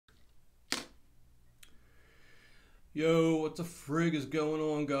Yo, what the frig is going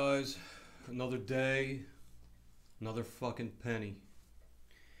on, guys? Another day, another fucking penny.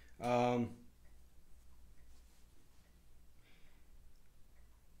 Um,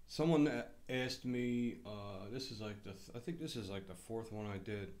 Someone asked me. This is like I think this is like the fourth one I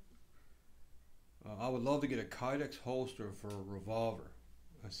did. I would love to get a Kydex holster for a revolver.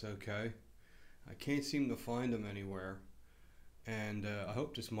 I said okay. I can't seem to find them anywhere, and I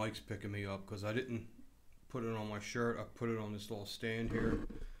hope this mic's picking me up because I didn't put it on my shirt. I put it on this little stand here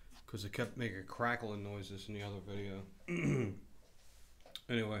because it kept making crackling noises in the other video.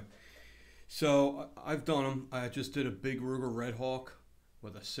 Anyway, so I've done them. I just did a big Ruger Red Hawk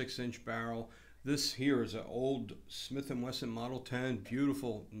with a 6-inch barrel. This here is an old Smith & Wesson Model 10.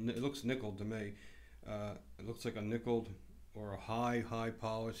 Beautiful. It looks nickeled to me. It looks like a nickeled or a high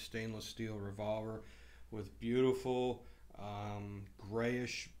polished stainless steel revolver with beautiful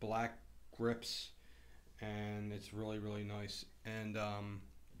grayish black grips, and it's really nice. And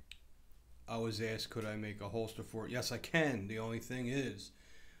I was asked, could I make a holster for it? Yes, I can. The only thing is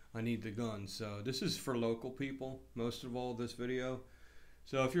I need the gun. So this is for local people, most of all, this video.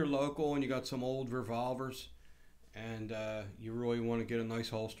 So if you're local and you got some old revolvers and you really want to get a nice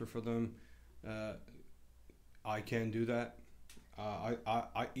holster for them, I can do that.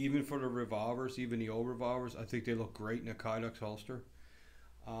 I even for the revolvers, even the old revolvers, I think they look great in a Kydex holster.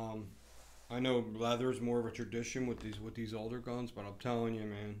 I know leather is more of a tradition with these older guns, but I'm telling you,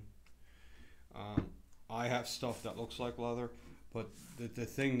 man, I have stuff that looks like leather, but the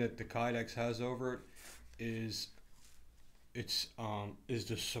thing that the Kydex has over it is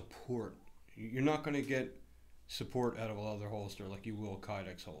the support. You're not going to get support out of a leather holster like you will a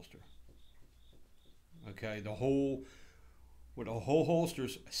Kydex holster. Okay, the whole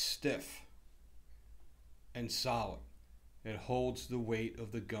holster's stiff and solid. It holds the weight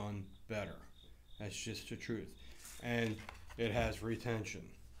of the gun better. That's just the truth. And it has retention.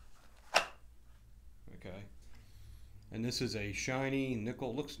 Okay. And this is a shiny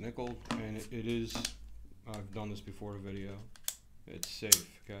nickel, looks nickel, and it is, I've done this before the video. It's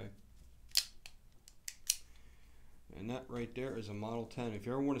safe, okay? And that right there is a Model 10. If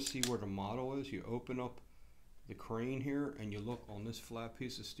you ever want to see where the model is, you open up the crane here and you look on this flat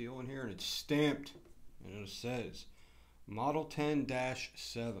piece of steel in here, and it's stamped, and it says Model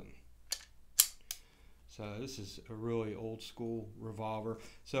 10-7. So this is a really old school revolver.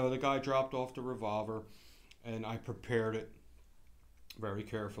 So the guy dropped off the revolver and I prepared it very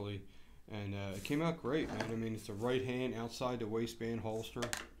carefully, and it came out great, man. I mean, it's a right hand outside the waistband holster.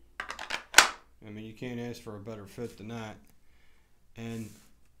 I mean, you can't ask for a better fit than that. And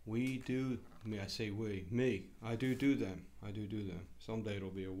we do, I say we, me, I do them. I do them. Someday it'll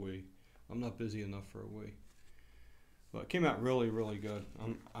be a we. I'm not busy enough for a we. But it came out really good.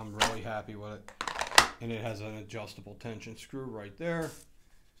 I'm really happy with it. And it has an adjustable tension screw right there.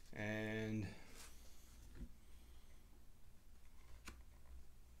 And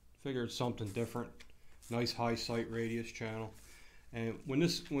figured something different. Nice high sight radius channel. And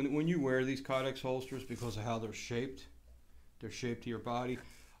when you wear these Kydex holsters, because of how they're shaped to your body,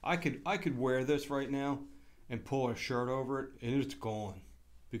 I could wear this right now and pull a shirt over it and it's gone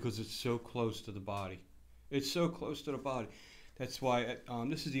because it's so close to the body. It's so close to the body. That's why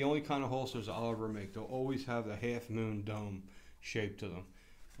this is the only kind of holsters I'll ever make. They'll always have the half moon dome shape to them.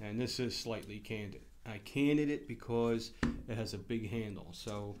 And this is slightly canted. I canted it because it has a big handle.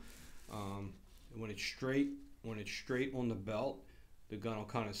 So when it's straight on the belt, the gun will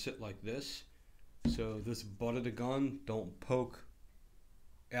kind of sit like this. So this butt of the gun don't poke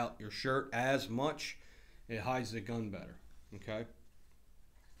out your shirt as much. It hides the gun better. Okay.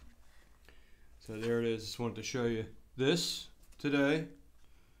 So there it is. Just wanted to show you this today.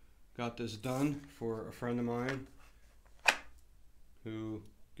 Got this done for a friend of mine who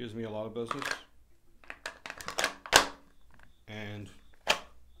gives me a lot of business. And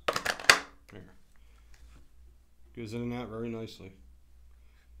there. Goes in and out very nicely.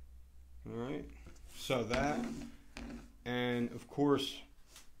 Alright. So that, and of course,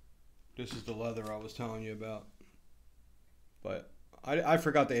 this is the leather I was telling you about. But I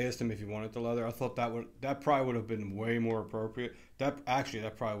forgot to ask him if he wanted the leather. I thought that probably would have been way more appropriate. That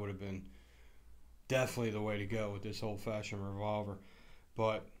probably would have been definitely the way to go with this old-fashioned revolver.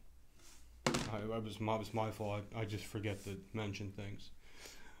 But it was my fault. I just forget to mention things.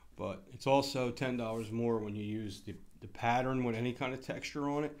 But it's also $10 more when you use the pattern with any kind of texture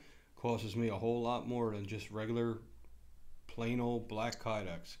on it. Costs me a whole lot more than just regular plain old black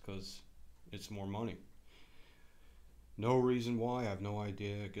Kydex, because it's more money. No reason why, I have no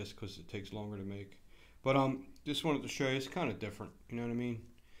idea. I guess because it takes longer to make. But just wanted to show you, it's kind of different, you know what I mean?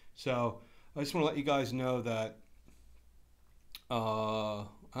 So I just want to let you guys know that I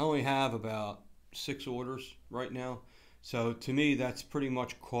only have about 6 orders right now, so to me that's pretty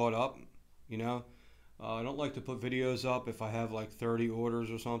much caught up. You know, I don't like to put videos up if I have like 30 orders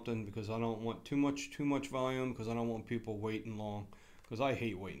or something because I don't want too much volume because I don't want people waiting long. Because I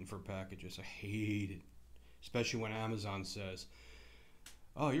hate waiting for packages. I hate it, especially when Amazon says,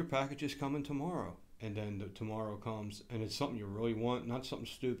 "Oh, your package is coming tomorrow," and then tomorrow comes and it's something you really want, not something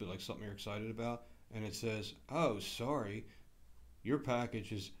stupid like something you're excited about, and it says, "Oh, sorry, your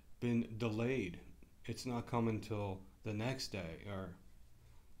package has been delayed. It's not coming till the next day." Or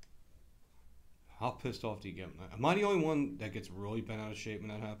how pissed off do you get? Am I the only one that gets really bent out of shape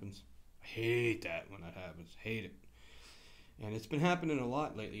when that happens? I hate that when that happens. Hate it. And it's been happening a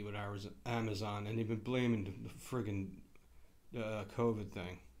lot lately with Amazon, and they've been blaming the friggin' COVID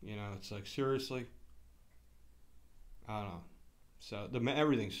thing. You know, it's like seriously. I don't know. So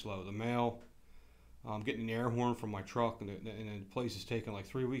everything's slow. The mail. I'm getting an air horn from my truck, and the place is taking like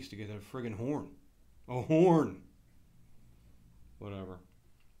 3 weeks to get a friggin' horn. A horn. Whatever.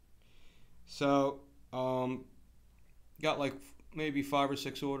 So, got like maybe 5 or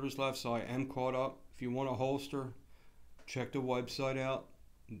 6 orders left, so I am caught up. If you want a holster, check the website out.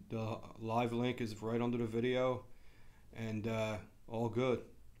 The live link is right under the video, and all good.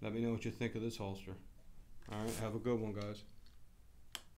 Let me know what you think of this holster. All right, have a good one, guys.